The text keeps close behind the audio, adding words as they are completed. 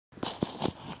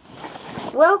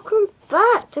Welcome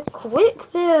back to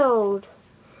Quick Build.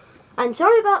 And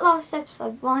sorry about last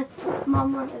episode, my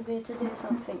mum wanted me to do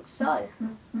something, so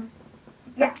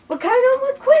yeah, we're carrying on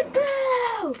with Quick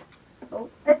Build. Oh,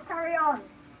 let's carry on.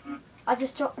 I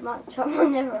just dropped my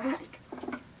netherrack.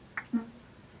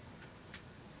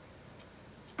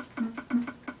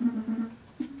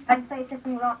 I'd say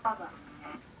some lava.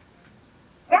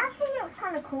 It actually looks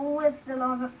kind of cool with the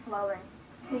lava flowing.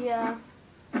 Yeah.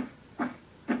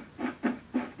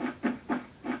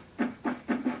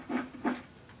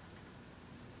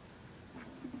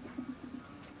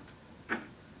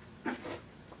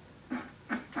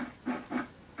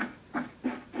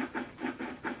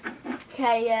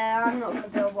 Okay, yeah, I'm not going to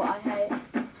build what I hate.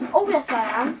 Oh, yes,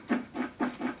 I am.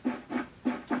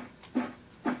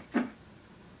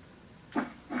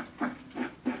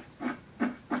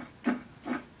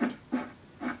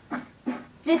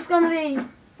 This is going to be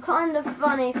kind of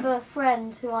funny for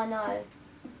friends who I know.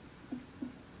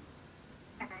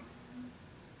 Okay.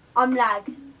 I'm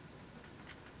lagged.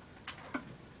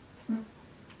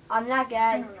 I'm lagged.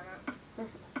 Hang on a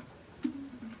minute.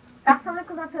 That's probably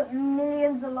because I put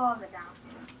millions of lava down.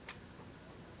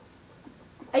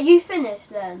 Are you finished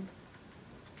then?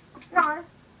 No,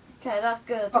 Okay, that's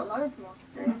good. got loads more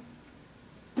to do.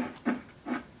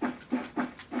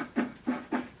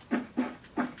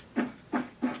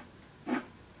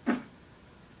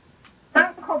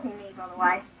 Don't copy me, by the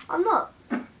way. I'm not.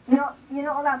 You're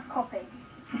not allowed to copy.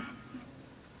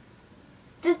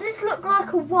 Does this look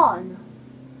like a 1?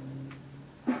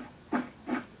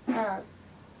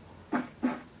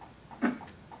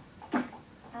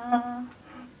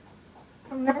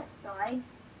 From this side.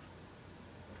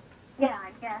 Yeah,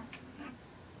 I guess.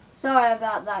 Sorry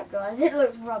about that, guys. It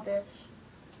looks rubbish.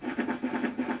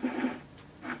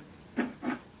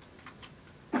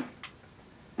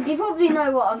 You probably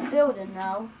know what I'm building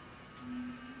now.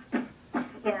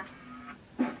 Yeah.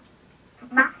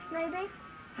 Maths, maybe?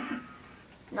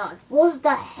 No. What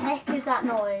the heck is that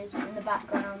noise in the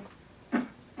background?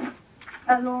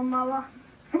 A lawnmower.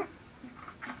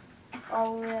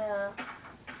 Oh, yeah.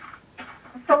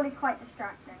 It's probably quite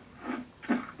distracting.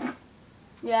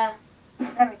 Yeah.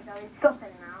 There we go, it's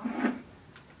stopping now.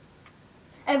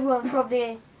 Everyone's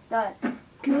probably like,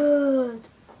 good.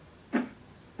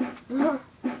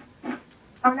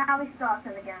 Oh, now he's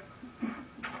starting again.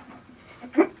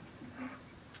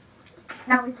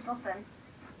 Now he's stopping.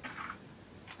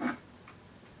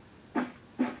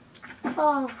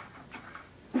 Oh.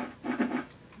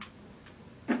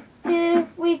 Here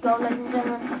we go, ladies and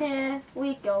gentlemen. Here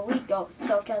we go, we go.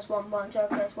 Showcase 1-1,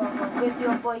 showcase 1-1. With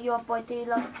your boy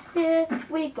Deluxe. Here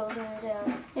we go,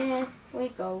 here we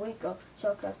go.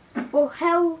 Showcase. Well,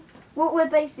 hell, what we're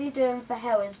basically doing for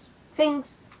hell is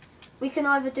things we can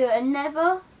either do a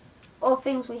never or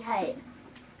things we hate.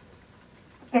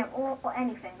 Yeah, or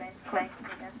anything, basically.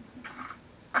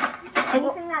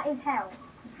 Anything that is hell.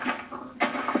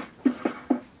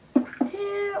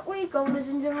 Here we go, ladies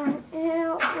and gentlemen.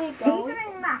 Here we Are you go.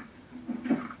 doing maths?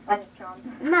 By any chance?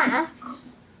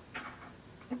 Maths?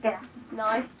 Yeah.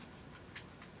 No.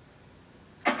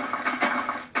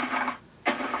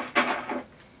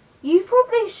 You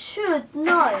probably should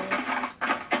know.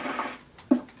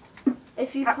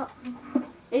 If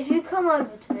you come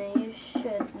over to me, you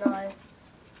should know.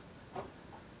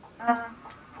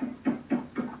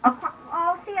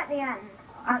 I'll see at the end.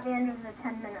 At the end of the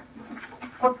 10 minutes.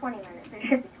 Or 20 minutes. It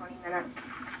should be 20 minutes.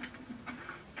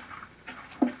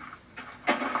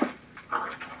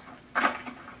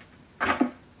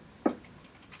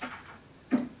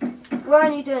 We're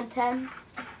only doing 10.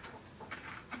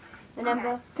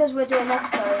 Remember? Because we're doing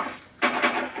episodes.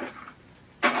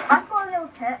 I've got a little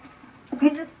tip.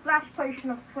 Use a splash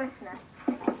potion of swiftness.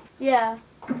 Yeah,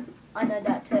 I know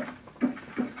that tip.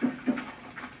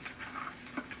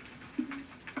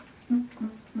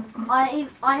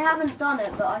 I haven't done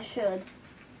it, but I should.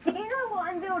 Do you know what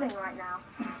I'm building right now?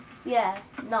 Yeah,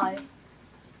 no.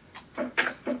 I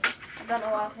don't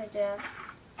know why I said yeah.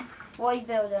 What are you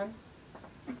building?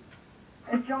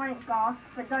 A giant gas,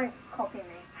 but don't copy me.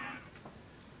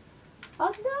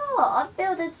 I'm not. I'm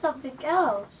building something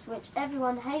else, which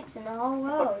everyone hates in the whole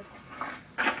world.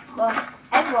 Well,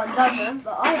 everyone doesn't,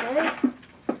 but I do.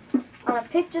 And a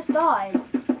pig just died.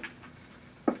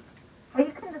 Well,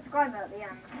 you can describe it at the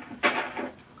end.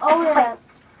 Oh yeah.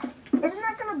 Isn't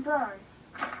that going to burn?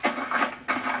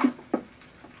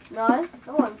 No, it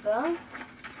won't burn.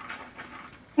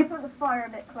 You put the fire a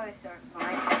bit closer, it's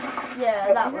fine.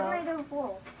 Yeah, that Is will. it made of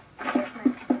wool? Yes,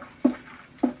 made of wool.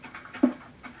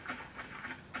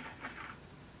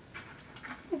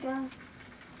 There we go.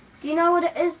 Do you know what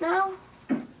it is now?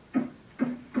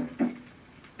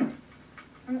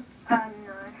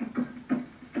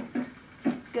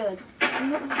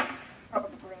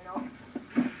 Probably not.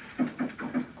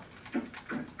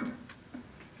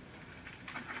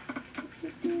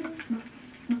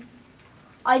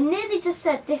 I nearly just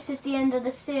said this is the end of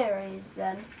the series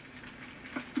then.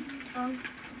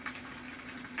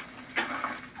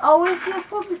 Oh,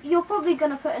 if you're probably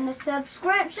gonna put in a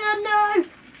subscription. No,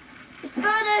 it's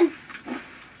burning.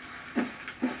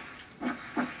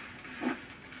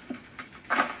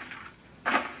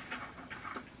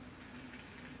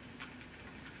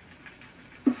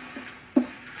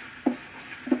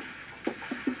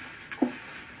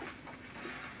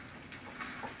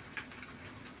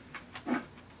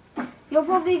 You're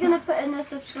probably gonna put in a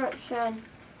subscription,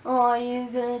 or are you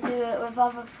gonna do it with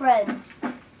other friends?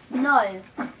 No,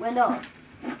 we're not.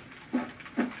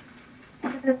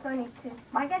 There's only 2.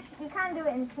 I guess you can do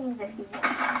it in teams if you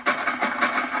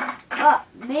want. But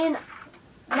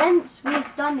once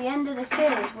we've done the end of the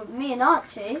series with me and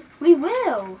Archie, we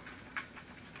will.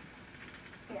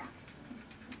 Yeah.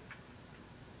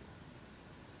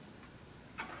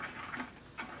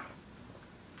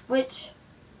 Which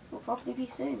will probably be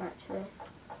soon, actually.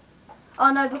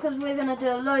 Oh no, because we're gonna do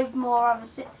a load more other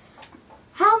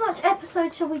How much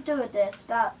episodes shall we do with this?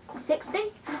 About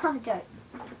 60? I joke.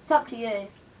 It's up to you.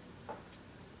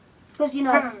 Because you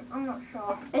know, I'm not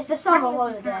sure. it's the summer I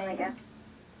holidays. guess.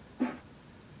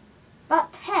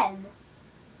 About 10.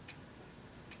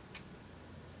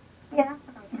 Yeah, that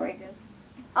sounds pretty good.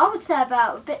 I would say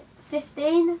about a bit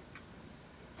 15.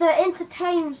 So it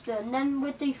entertains them, then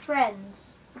we'd do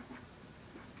friends.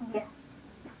 Yeah.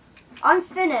 I'm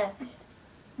finished.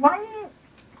 Why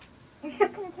do you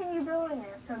should continue building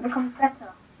it so it becomes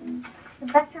better. The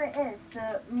better it is,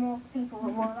 the more people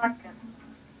will like it.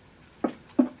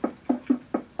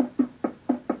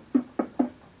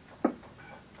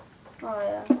 Oh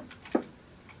yeah.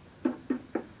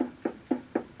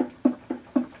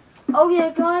 Oh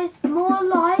yeah guys, more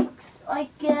likes I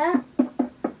get.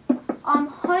 I'm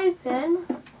hoping,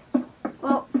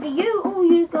 well for you, all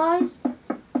you guys,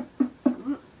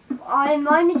 I'm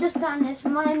only just planning this,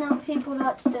 might not people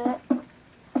like to do it.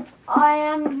 I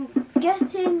am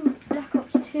getting Black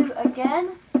Ops 2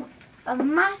 again. A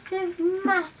massive,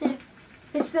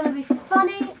 it's going to be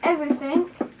funny, everything.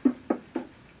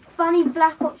 Funny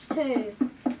Black Ops 2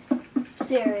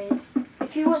 series.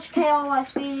 If you watch KRY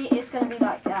Speedy, it's going to be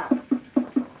like that.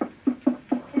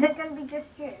 Is it going to be just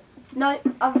you? No,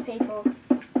 other people.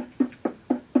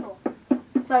 Cool.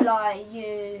 So like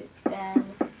you, Ben,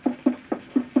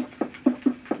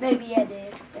 maybe Eddie,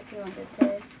 if you wanted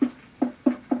to.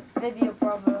 Maybe your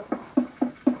brother.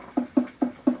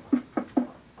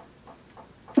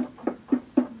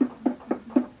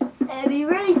 It'd be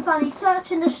really funny,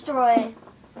 search and destroy.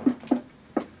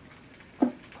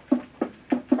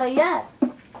 So yeah,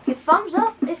 give thumbs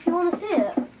up if you want to see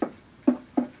it.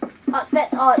 I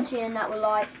expect Archie and that will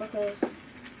like because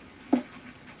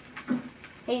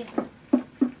he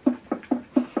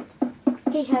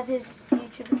has his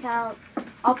YouTube account.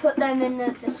 I'll put them in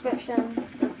the description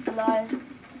below.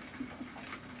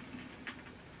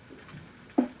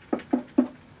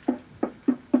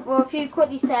 Well, if you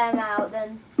quickly say them out,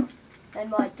 then they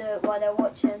might do it while they're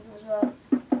watching as well.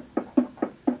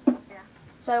 Yeah.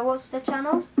 So what's the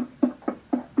channels?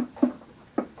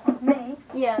 Me?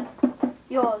 Yeah,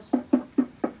 yours.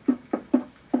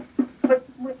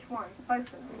 Which one? Both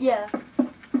of them? Yeah,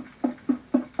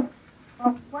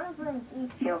 Well, one of them is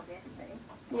Easy, obviously.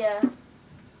 yeah. And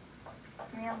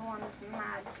the other one is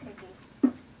Mad Piggy.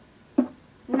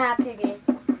 Mad Piggy.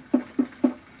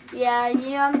 Yeah,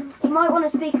 you might want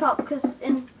to speak up because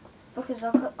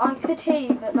I could hear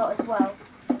you but not as well.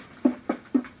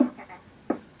 Okay.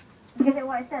 Did you hear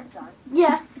what I said, though?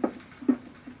 Yeah.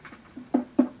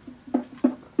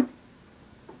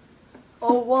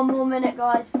 Oh, 1 more minute,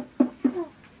 guys. 1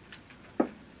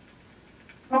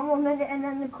 more minute and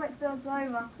then the quick build's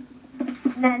over.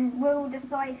 Then we'll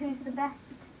decide who's the best.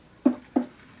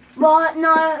 Well,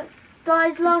 no,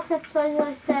 guys, last episode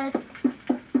I said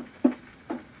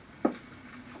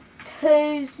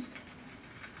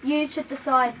you should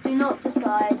decide. Do not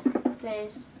decide,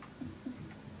 please.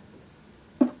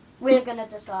 We're gonna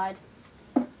decide.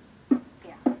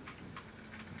 Yeah.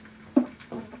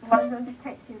 Otherwise it'll just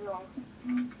take too long.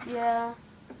 Yeah.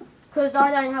 Because I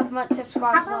don't have much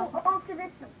subscribers. How about after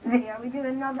this video we do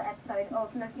another episode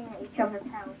of looking at each other's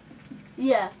house?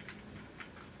 Yeah.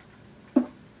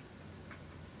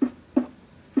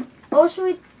 Or should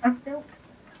we...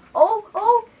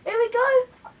 Oh, here we go.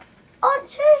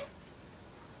 Archie.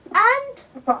 And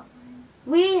What?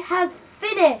 we have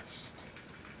finished.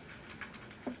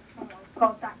 Oh my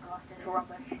god, that glass is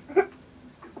rubbish.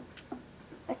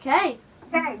 Okay.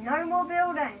 Okay, no more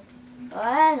building.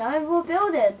 No more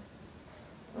building.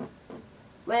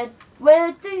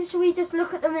 Should we just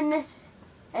look at them in this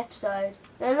episode?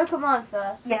 Look at mine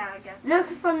first. Yeah, I guess. Look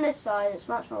from this side, it's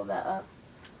much more better.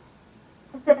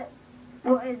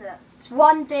 What is it? It's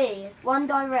 1D, One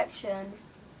Direction.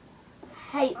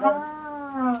 Hate them.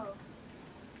 Oh.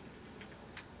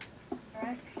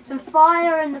 Right. Some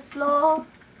fire in the floor.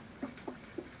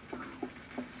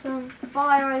 Some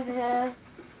fire over here.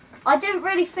 I didn't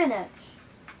really finish.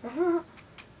 Okay,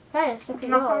 let's look at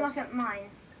Now come yours. look at mine.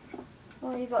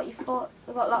 Well, you got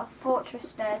like fortress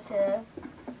stairs here.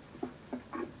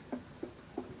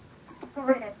 It's not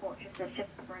really a fortress, it's just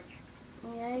a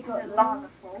bridge. Yeah, you The got lava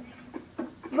falls.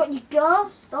 You got your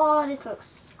ghost. Oh, this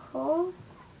looks cool.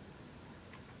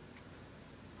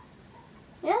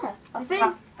 Yeah, I think.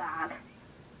 That's bad.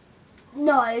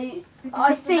 No,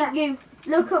 I think you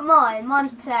look at mine.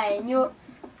 Mine's plain.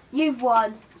 You've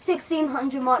won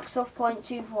 1,600 Microsoft points.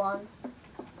 You've won.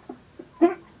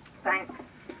 Thanks.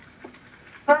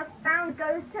 First round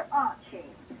goes to Archie.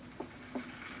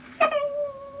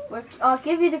 I'll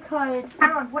give you the code.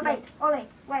 Hang on, wait, Ollie,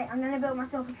 wait, I'm gonna build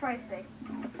myself a trophy.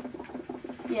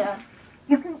 Yeah.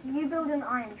 You build an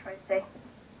iron trophy.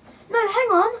 No,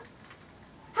 hang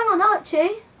on,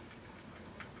 Archie.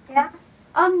 Yeah?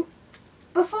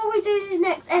 Before we do the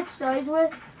next episode, we'll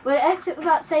exit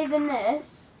without saving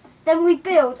this. Then we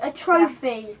build a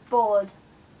trophy board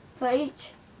for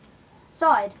each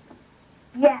side.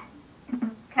 Yeah.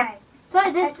 Okay.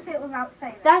 So this Exit without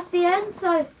saving. that's the end.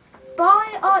 So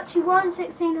bye, Archie won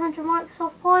 1,600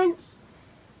 Microsoft points.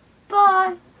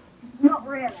 Bye. Not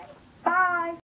really. Bye.